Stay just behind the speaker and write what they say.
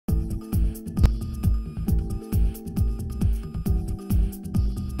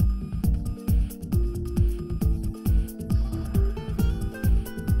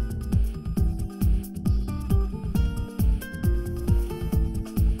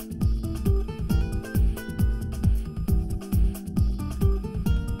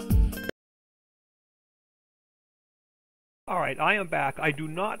Alright, I am back. I do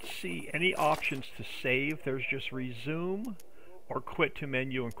not see any options to save. There's just resume or quit to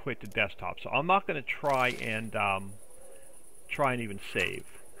menu and quit to desktop. So I'm not going to try and even save.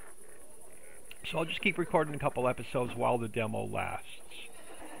 So I'll just keep recording a couple episodes while the demo lasts.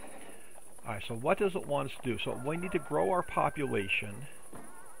 Alright, so what does it want us to do? So we need to grow our population.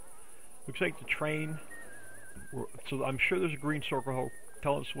 Looks like the train, so I'm sure there's a green circle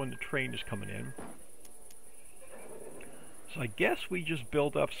telling us when the train is coming in. So I guess we just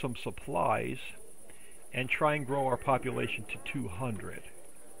build up some supplies and try and grow our population to 200.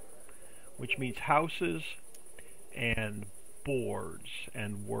 Which means houses and boards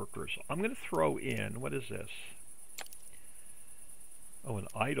and workers. I'm going to throw in, what is this? Oh, an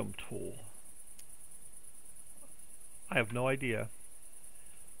item tool. I have no idea.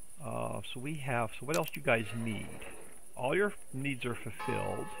 So what else do you guys need? All your needs are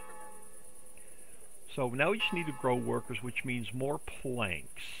fulfilled. So now we just need to grow workers, which means more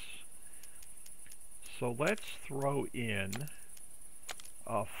planks. So let's throw in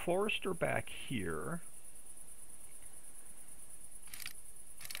a forester back here.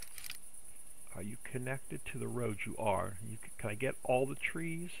 Are you connected to the road? You are. Can I get all the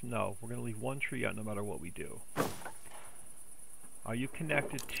trees? No, we're going to leave one tree out no matter what we do. Are you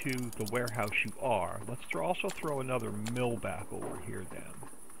connected to the warehouse? You are. Let's also throw another mill back over here then.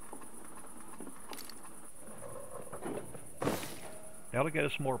 That'll get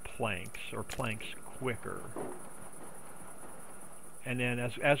us more planks, or planks quicker. And then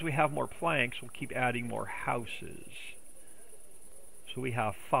as we have more planks, we'll keep adding more houses. So we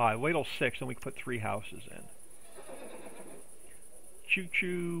have 5. Wait till 6, then we can put 3 houses in.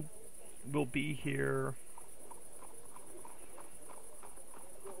 Choo-choo will be here.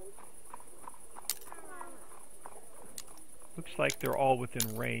 Looks like they're all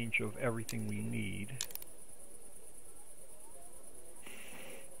within range of everything we need.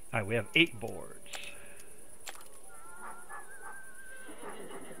 Alright, we have 8 boards.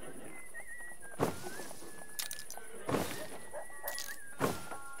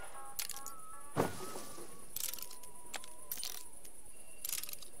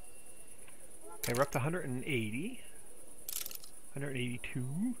 Okay, we're up to 180. 182.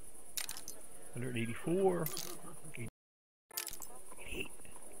 184. 88.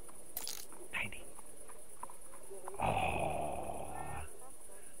 90. Oh.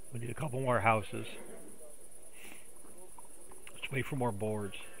 We need a couple more houses. Let's wait for more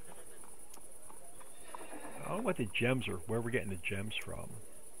boards. I don't know what the gems are, where we're getting the gems from.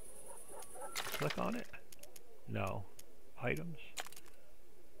 Click on it? No. Items.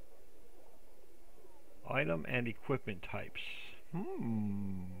 Item and equipment types.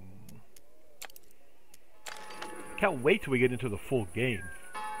 Can't wait till we get into the full game.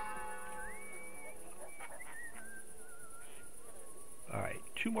 Alright,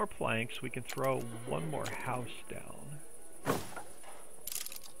 2 more planks. We can throw 1 more house down.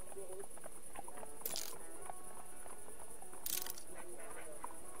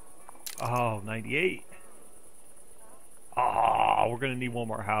 Oh, 98. Oh, we're going to need 1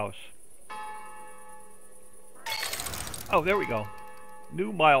 more house. Oh, there we go.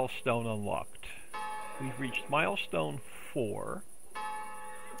 New milestone unlocked. We've reached milestone 4.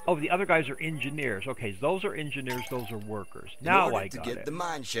 Oh, the other guys are engineers. Okay, those are engineers, those are workers. Now I got it. In order to get the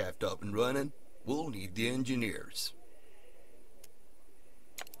mine shaft up and running, we'll need the engineers.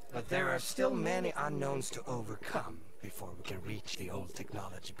 But there are still many unknowns to overcome before we can reach the old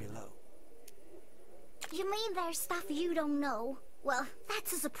technology below. You mean there's stuff you don't know? Well,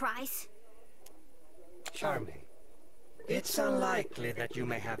 that's a surprise. Charming. It's unlikely that you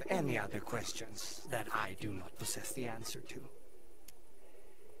may have any other questions that I do not possess the answer to.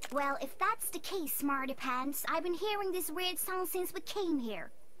 Well, if that's the case, Smarty Pants, I've been hearing this weird song since we came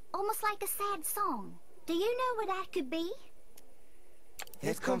here. Almost like a sad song. Do you know what that could be?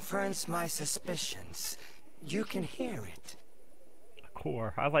 It confirms my suspicions. You can hear it.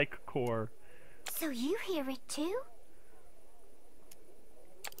 Core. I like core. So you hear it too?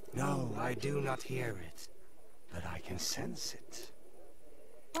 No, I do not hear it. But I can sense it.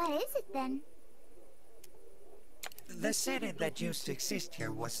 What is it then? The city that used to exist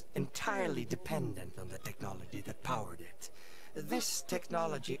here was entirely dependent on the technology that powered it. This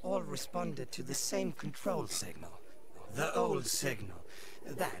technology all responded to the same control signal. The old signal.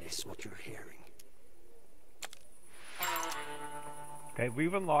 That is what you're hearing. Okay,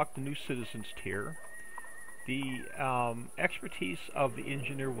 we've unlocked the new citizens tier. The expertise of the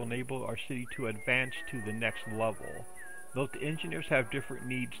engineer will enable our city to advance to the next level. Note the engineers have different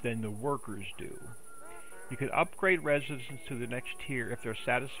needs than the workers do. You can upgrade residents to the next tier if their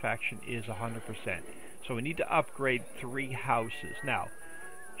satisfaction is 100%. So we need to upgrade 3 houses. Now,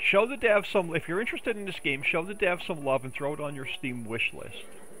 show the devs some, if you're interested in this game, show the devs some love and throw it on your Steam wish list.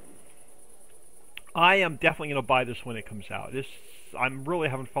 I am definitely going to buy this when it comes out. I'm really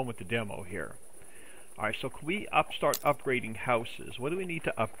having fun with the demo here. Alright, so can we start upgrading houses? What do we need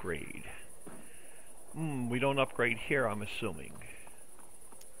to upgrade? We don't upgrade here, I'm assuming.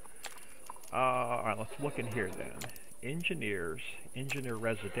 Alright, let's look in here then. Engineers, engineer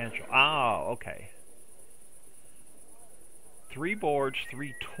residential. Ah, okay. 3 boards,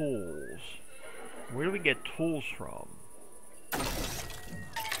 3 tools. Where do we get tools from?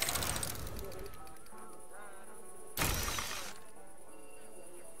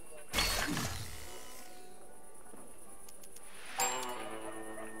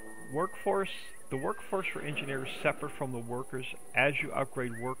 Workforce. The workforce for engineers is separate from the workers. As you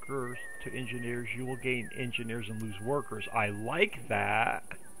upgrade workers to engineers, you will gain engineers and lose workers. I like that.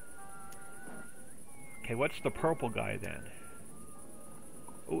 Okay, what's the purple guy then?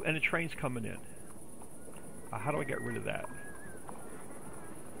 Oh, and the train's coming in. How do I get rid of that?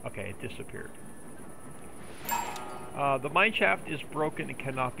 Okay, it disappeared. The mine shaft is broken and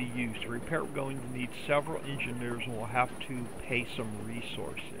cannot be used. To repair it, we're going to need several engineers and we'll have to pay some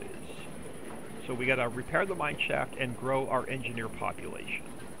resources. So we gotta repair the mine shaft and grow our engineer population.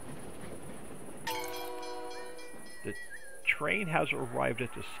 The train has arrived at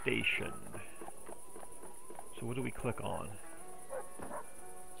the station. So what do we click on?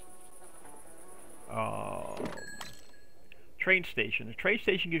 Train station. The train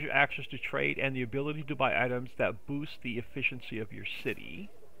station gives you access to trade and the ability to buy items that boost the efficiency of your city.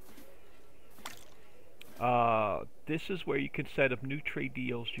 This is where you can set up new trade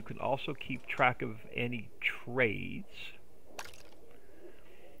deals. You can also keep track of any trades.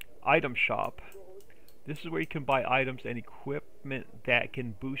 Item shop. This is where you can buy items and equipment that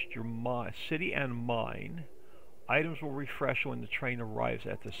can boost your city and mine. Items will refresh when the train arrives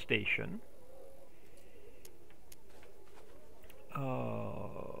at the station.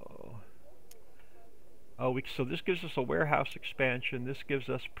 So this gives us a warehouse expansion. This gives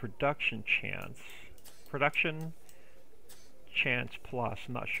us production chance. Production chance plus.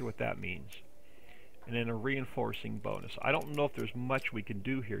 I'm not sure what that means. And then a reinforcing bonus. I don't know if there's much we can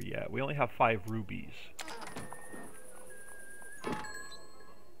do here yet. We only have 5 rubies.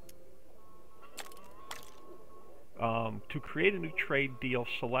 To create a new trade deal,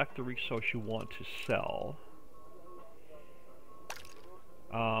 select the resource you want to sell.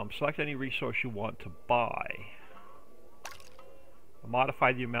 Select any resource you want to buy.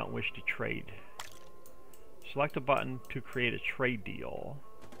 Modify the amount wished to trade. Select a button to create a trade deal.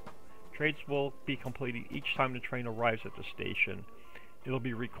 Trades will be completed each time the train arrives at the station. It'll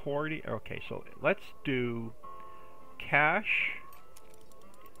be recording. Okay, so let's do cash.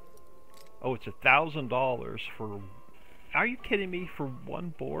 Oh, it's $1,000 for... Are you kidding me? For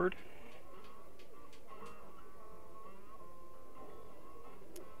 1 board?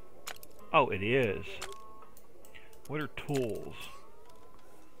 Oh, it is. What are tools?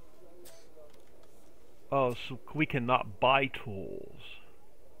 Oh, so we cannot buy tools.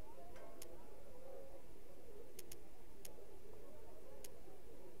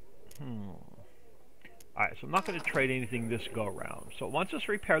 Alright, so I'm not going to trade anything this go around. So once us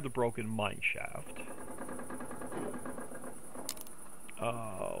repair the broken mine shaft.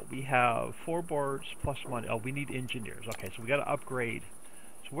 We have 4 boards plus 1. Oh, we need engineers. Okay, so we got to upgrade.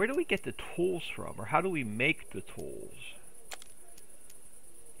 So where do we get the tools from? Or how do we make the tools?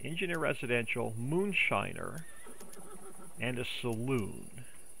 Engineer residential, moonshiner, and a saloon.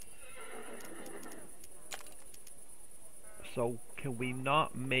 So can we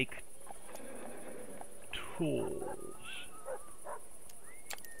not make tools?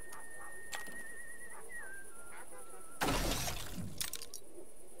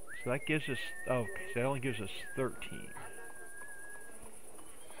 So that gives us, okay, so that only gives us 13.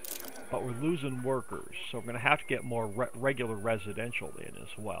 But we're losing workers, so we're going to have to get more regular residential in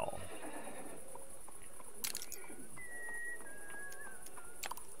as well.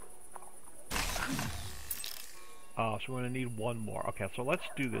 So we're going to need 1 more. Okay, so let's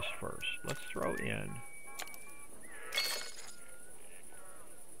do this first. Let's throw in...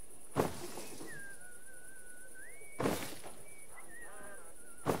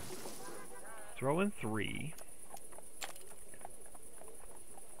 Throw in 3.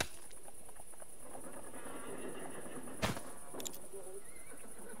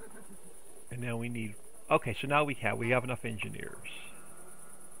 And now we need... Okay, so now we have enough engineers.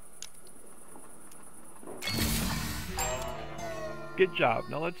 Good job.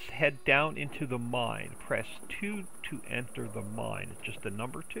 Now let's head down into the mine. Press 2 to enter the mine. It's just the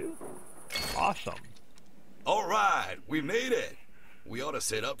number 2? Awesome. All right, we made it. We ought to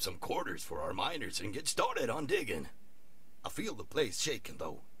set up some quarters for our miners and get started on digging. I feel the place shaking,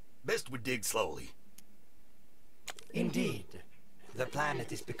 though. Best we dig slowly. Indeed. The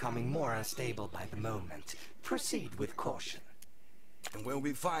planet is becoming more unstable by the moment. Proceed with caution. And when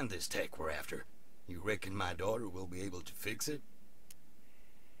we find this tech we're after, you reckon my daughter will be able to fix it?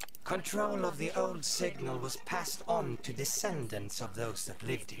 Control of the old signal was passed on to descendants of those that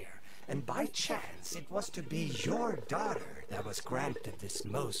lived here. And by chance, it was to be your daughter that was granted this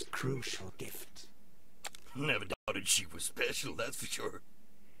most crucial gift. Never doubted she was special, that's for sure.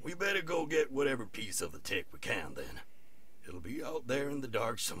 We better go get whatever piece of the tech we can, then. It'll be out there in the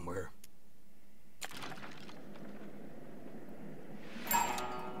dark somewhere.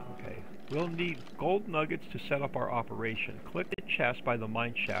 Okay. We'll need gold nuggets to set up our operation. Click the chest by the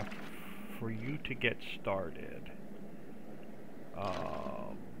mine shaft for you to get started.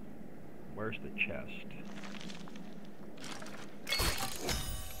 Where's the chest?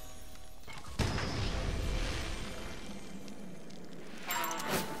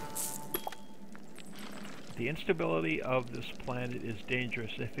 The instability of this planet is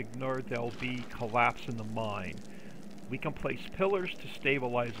dangerous. If ignored, there'll be collapse in the mine. We can place pillars to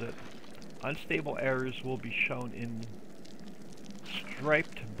stabilize it. Unstable areas will be shown in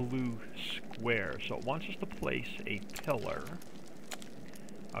striped blue squares. So it wants us to place a pillar.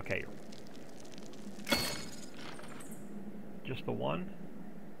 Okay. Just the one?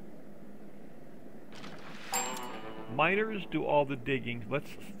 Miners do all the digging. Let's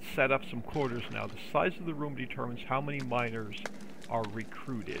set up some quarters now. The size of the room determines how many miners are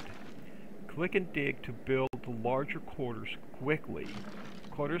recruited. Click and dig to build the larger quarters quickly.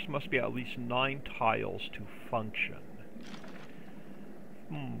 Quarters must be at least 9 tiles to function.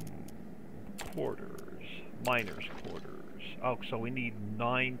 Quarters. Miners' quarters. Oh, so we need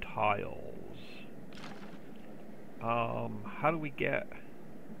 9 tiles. How do we get...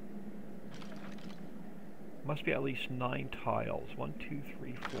 Must be at least 9 tiles. 1, 2,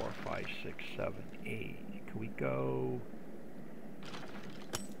 3, 4, 5, 6, 7, 8. Can we go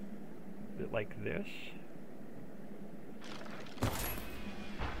a bit like this?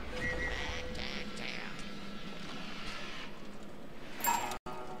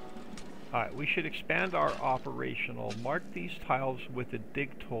 Alright, we should expand our operational. Mark these tiles with the dig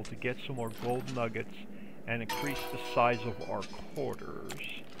tool to get some more gold nuggets and increase the size of our quarters.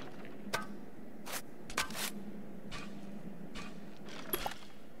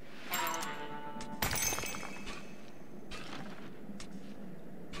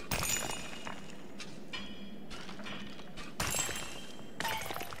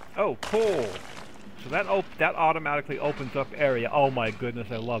 Oh, cool. So that automatically opens up area. Oh my goodness,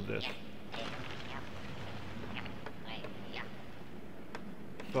 I love this.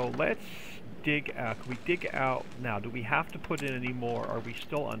 So let's dig out. Can we dig out now? Do we have to put in any more? Are we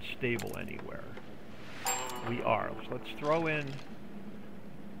still unstable anywhere? We are. So let's throw in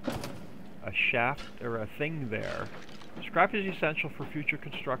a shaft or a thing there. Scrap is essential for future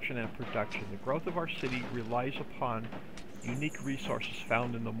construction and production. The growth of our city relies upon unique resources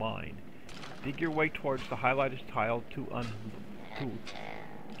found in the mine. Dig your way towards the highlighted tile to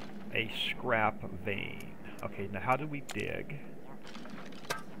a scrap vein. Okay, now how do we dig?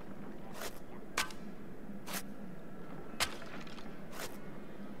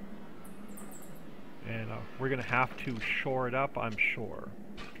 And we're going to have to shore it up, I'm sure.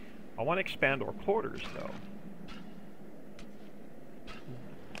 I want to expand our quarters, though.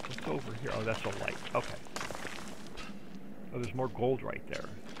 What's over here? Oh, that's a light. Okay. Oh, there's more gold right there.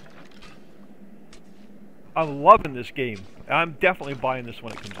 I'm loving this game. I'm definitely buying this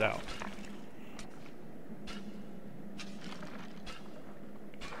when it comes out.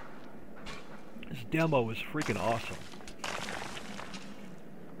 This demo is freaking awesome.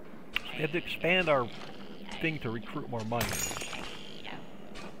 We have to expand our thing to recruit more miners.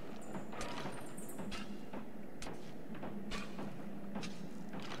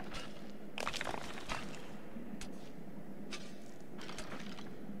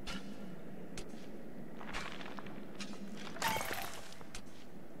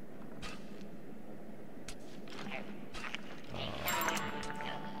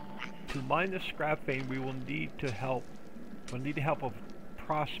 To mine the scrap vein, we will need to help. We'll need the help of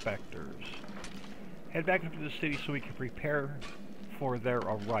prospectors. Head back into the city so we can prepare for their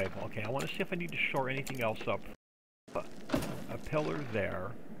arrival. Okay, I want to see if I need to shore anything else up. A pillar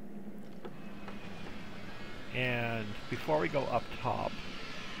there. And before we go up top,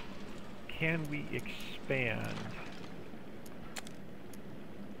 can we expand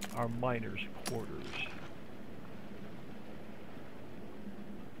our miners' quarters?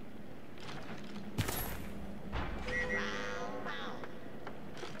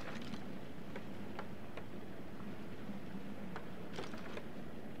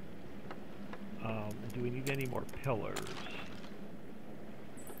 Do we need any more pillars?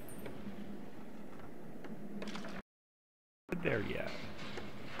 Not there yet.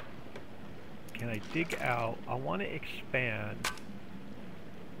 Can I dig out? I want to expand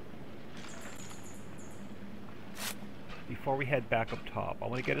before we head back up top. I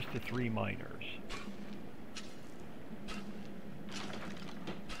want to get us to 3 miners.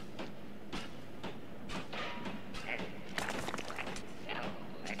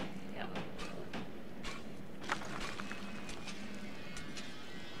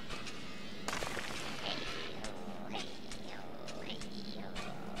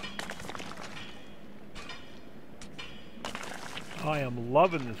 I am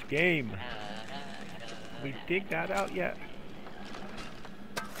loving this game. Can we dig that out yet?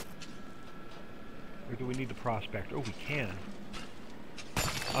 Or do we need the prospector? Oh, we can.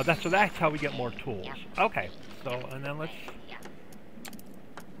 So that's how we get more tools. Okay, so, and then let's...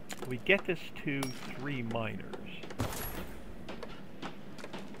 We get this to 3 miners.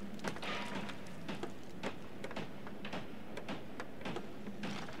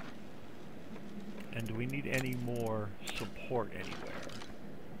 And do we need any more support anywhere?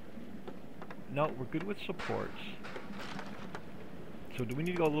 No, we're good with supports. So do we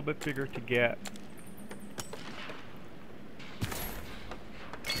need to go a little bit bigger to get...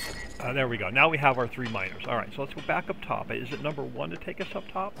 there we go. Now we have our 3 miners. Alright, so let's go back up top. Is it number 1 to take us up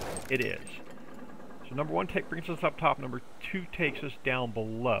top? It is. So number 1 brings us up top. Number 2 takes us down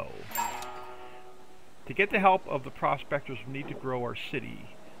below. To get the help of the prospectors, we need to grow our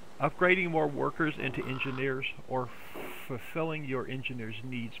city. Upgrading more workers into engineers or fulfilling your engineers'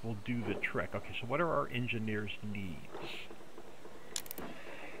 needs will do the trick. Okay, so what are our engineers' needs?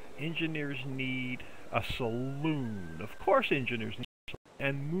 Engineers need a saloon. Of course engineers need a saloon.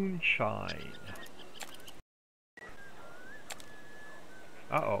 And moonshine.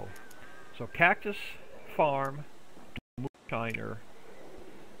 Uh-oh. So cactus farm, moonshiner.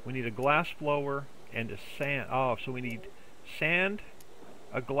 We need a glass blower and a sand. Oh, so we need sand,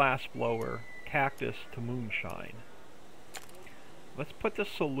 a glass blower, cactus to moonshine. Let's put the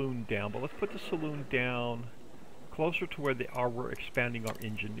saloon down, but let's put the saloon down closer to where they are. We're expanding our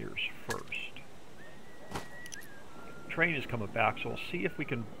engineers first. Train is coming back, so we'll see if we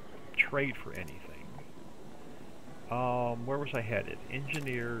can trade for anything. Where was I headed?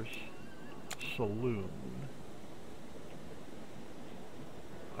 Engineers, saloon.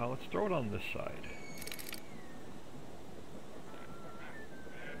 Let's throw it on this side.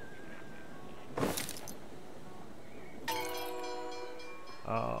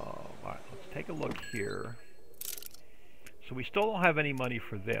 Alright, let's take a look here. So we still don't have any money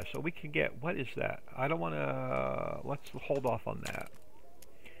for this. So we can get, what is that? I don't want to, let's hold off on that.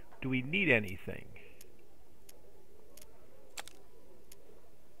 Do we need anything?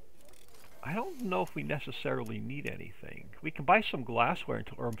 I don't know if we necessarily need anything. We can buy some glassware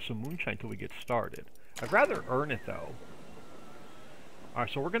until, or some moonshine until we get started. I'd rather earn it though.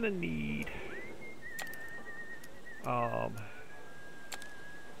 Alright, so we're going to need...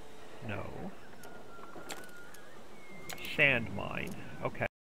 no. Sand mine. Okay.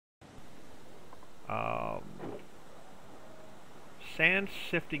 Sand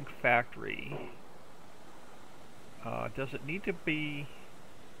sifting factory. Does it need to be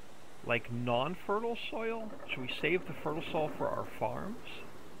like non-fertile soil? Should we save the fertile soil for our farms?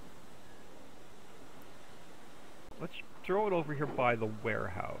 Let's throw it over here by the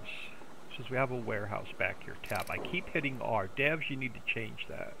warehouse. Since we have a warehouse back here. Tab. I keep hitting R. Devs, you need to change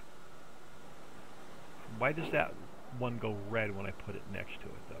that. Why does that one go red when I put it next to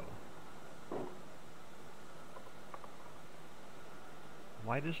it, though?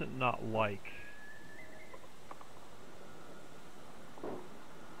 Why does it not like...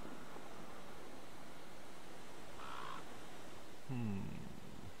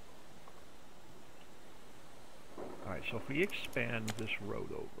 Alright, so if we expand this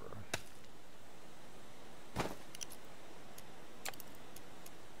road over...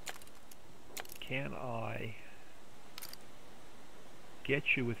 Can I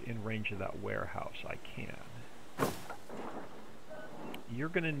get you within range of that warehouse? I can. You're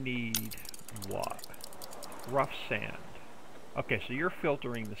going to need what? Rough sand. Okay, so you're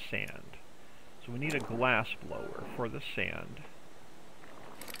filtering the sand. So we need a glass blower for the sand.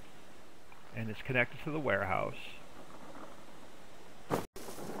 And it's connected to the warehouse.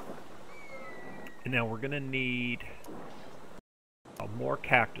 And now we're going to need more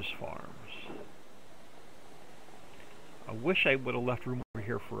cactus farms. I wish I would have left room over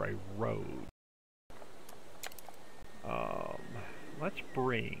here for a road. Let's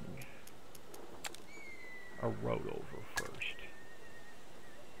bring a road over first.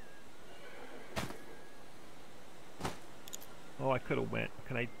 Oh, I could have went.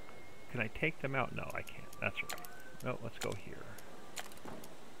 Can I take them out? No, I can't. That's right. No, let's go here.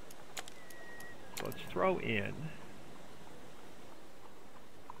 So let's throw in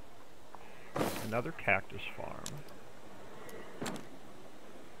another cactus farm.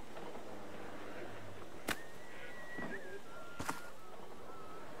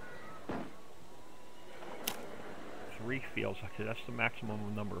 Three fields. Okay, that's the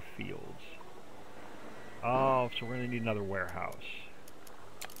maximum number of fields. Oh, so we're going to need another warehouse.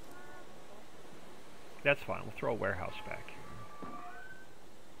 That's fine. We'll throw a warehouse back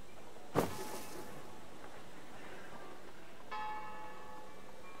here.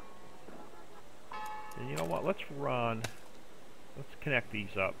 And you know what? Let's connect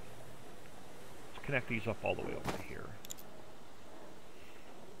these up. Let's connect these up all the way over here.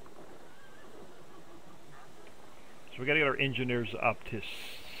 So we got to get our engineers up to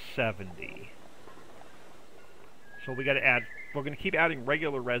 70. So we got to add. We're going to keep adding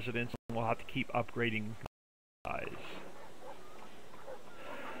regular residents, and we'll have to keep upgrading guys.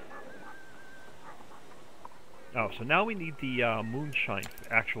 Oh, so now we need the moonshine,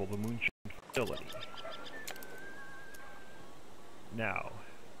 the moonshine facility. Now,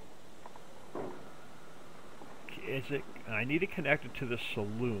 is it? I need to connect it to the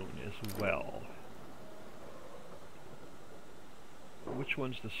saloon as well. Which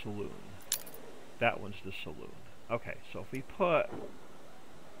one's the saloon? That one's the saloon. Okay, so if we put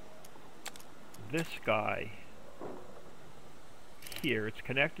this guy here, it's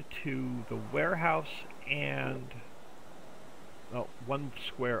connected to the warehouse and one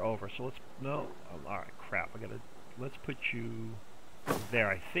square over. So let's all right, crap. Let's put you there.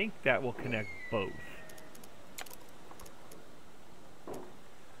 I think that will connect both.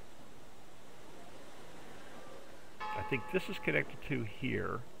 I think this is connected to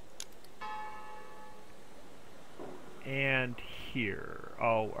here. And here.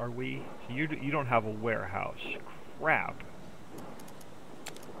 Oh, are we? So you don't have a warehouse. Crap.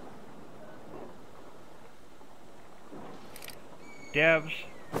 Devs,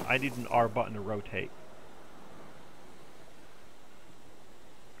 I need an R button to rotate.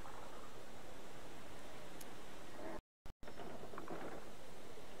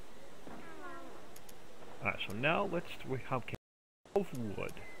 Alright, so now let's have both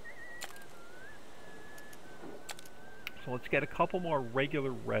wood. So let's get a couple more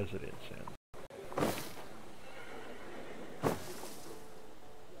regular residents in.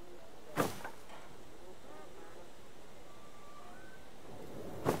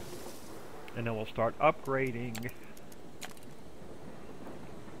 And then we'll start upgrading.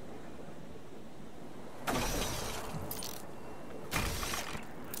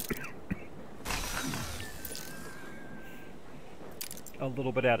 A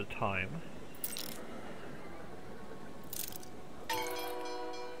little bit at a time.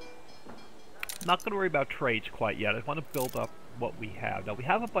 Not going to worry about trades quite yet. I want to build up what we have. Now we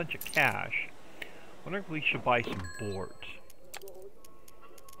have a bunch of cash. I wonder if we should buy some boards.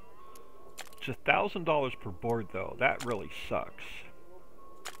 It's $1,000 per board though. That really sucks.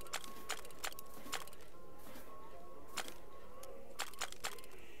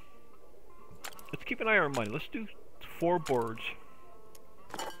 Let's keep an eye on money. Let's do 4 boards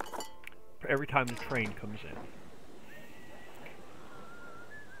for every time the train comes in.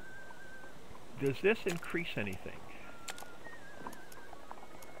 Does this increase anything?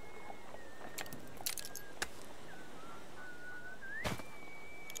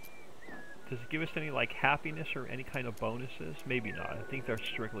 Does it give us any like happiness or any kind of bonuses? Maybe not. I think they're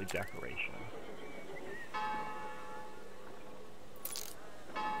strictly decoration.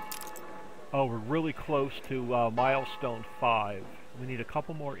 Oh, we're really close to milestone 5. We need a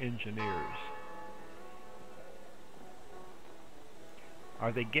couple more engineers.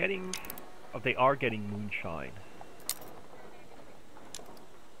 Are they getting... Oh, they are getting moonshine.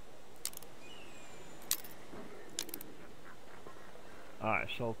 Alright,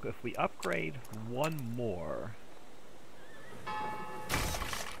 so if we upgrade one more...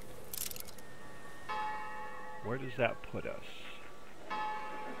 Where does that put us?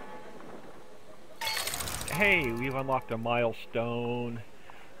 Hey, we've unlocked a milestone.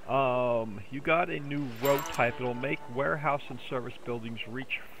 You got a new road type. It'll make warehouse and service buildings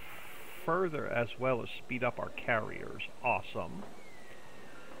reach further as well as speed up our carriers. Awesome.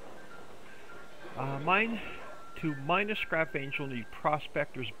 To mine a scrap vein, you'll need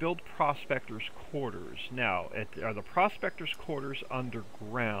prospectors. Build prospectors' quarters. Now, are the prospectors' quarters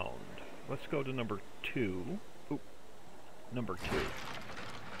underground? Let's go to number 2. Oop, number 2.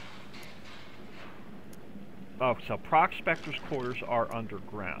 Oh, so prospectors' quarters are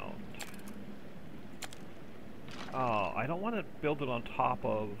underground. Oh, I don't want to build it on top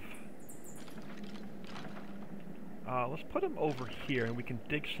of... let's put them over here and we can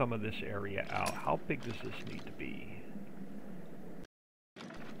dig some of this area out. How big does this need to be?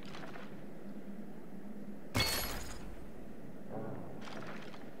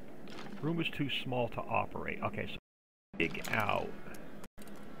 Room is too small to operate. Okay, so dig out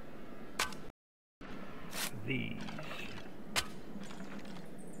these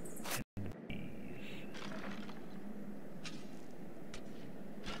and these.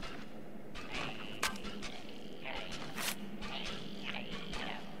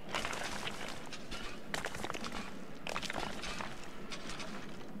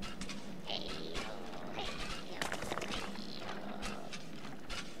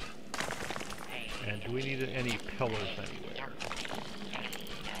 And do we need any pillars anywhere?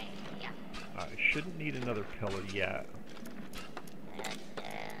 I shouldn't need another pillar yet.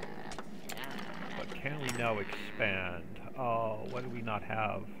 But can we now expand? Oh, what do we not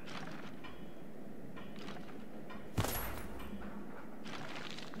have?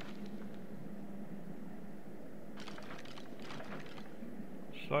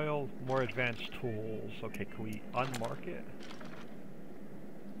 Soil, more advanced tools. Okay, can we unmark it?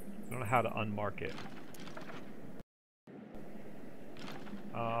 I don't know how to unmark it.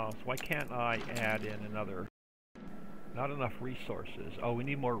 So why can't I add in another? Not enough resources. Oh, we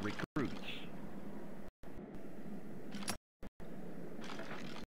need more recruits.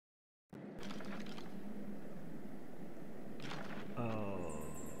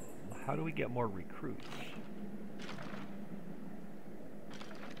 How do we get more recruits?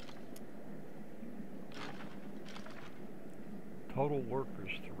 Total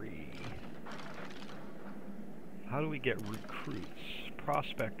workers 3. How do we get recruits?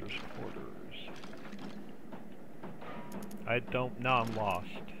 Prospectors quarters. I don't, now I'm lost.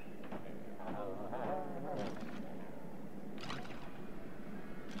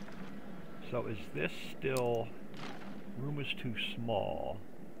 So is this still, room is too small.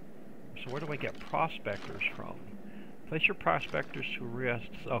 So where do I get prospectors from? Place your prospectors to rest.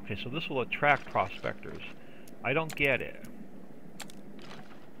 Okay, so this will attract prospectors. I don't get it.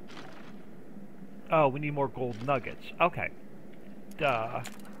 Oh, we need more gold nuggets. Okay. Duh.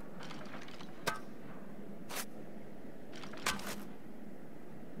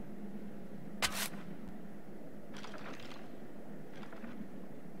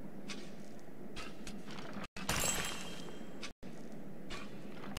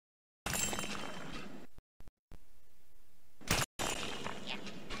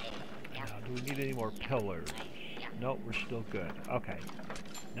 Now, do we need any more pillars? Nope, we're still good. Okay.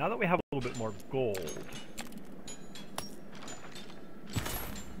 Now that we have a little bit more gold.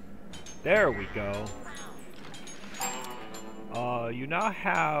 There we go. You now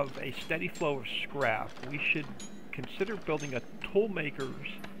have a steady flow of scrap. We should consider building a tool makers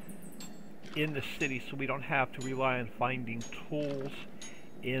in the city so we don't have to rely on finding tools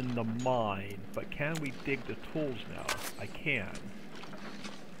in the mine. But can we dig the tools now? I can.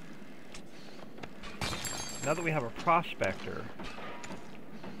 Now that we have a prospector.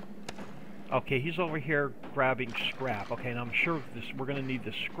 Okay, he's over here grabbing scrap. Okay, and I'm sure this we're going to need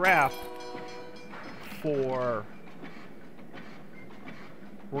the scrap for...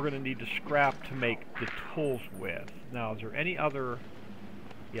 We're going to need the scrap to make the tools with. Now, is there any other...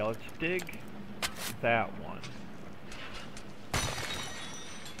 Yeah, let's dig that one.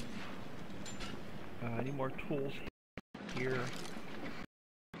 Any more tools here?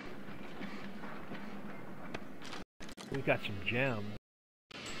 We've got some gems.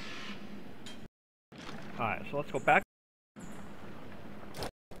 Alright, so let's go back.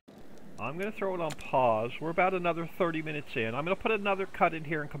 I'm going to throw it on pause. We're about another 30 minutes in. I'm going to put another cut in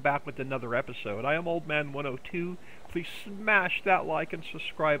here and come back with another episode. I am OldMan102. Please smash that like and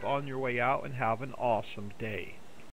subscribe on your way out and have an awesome day.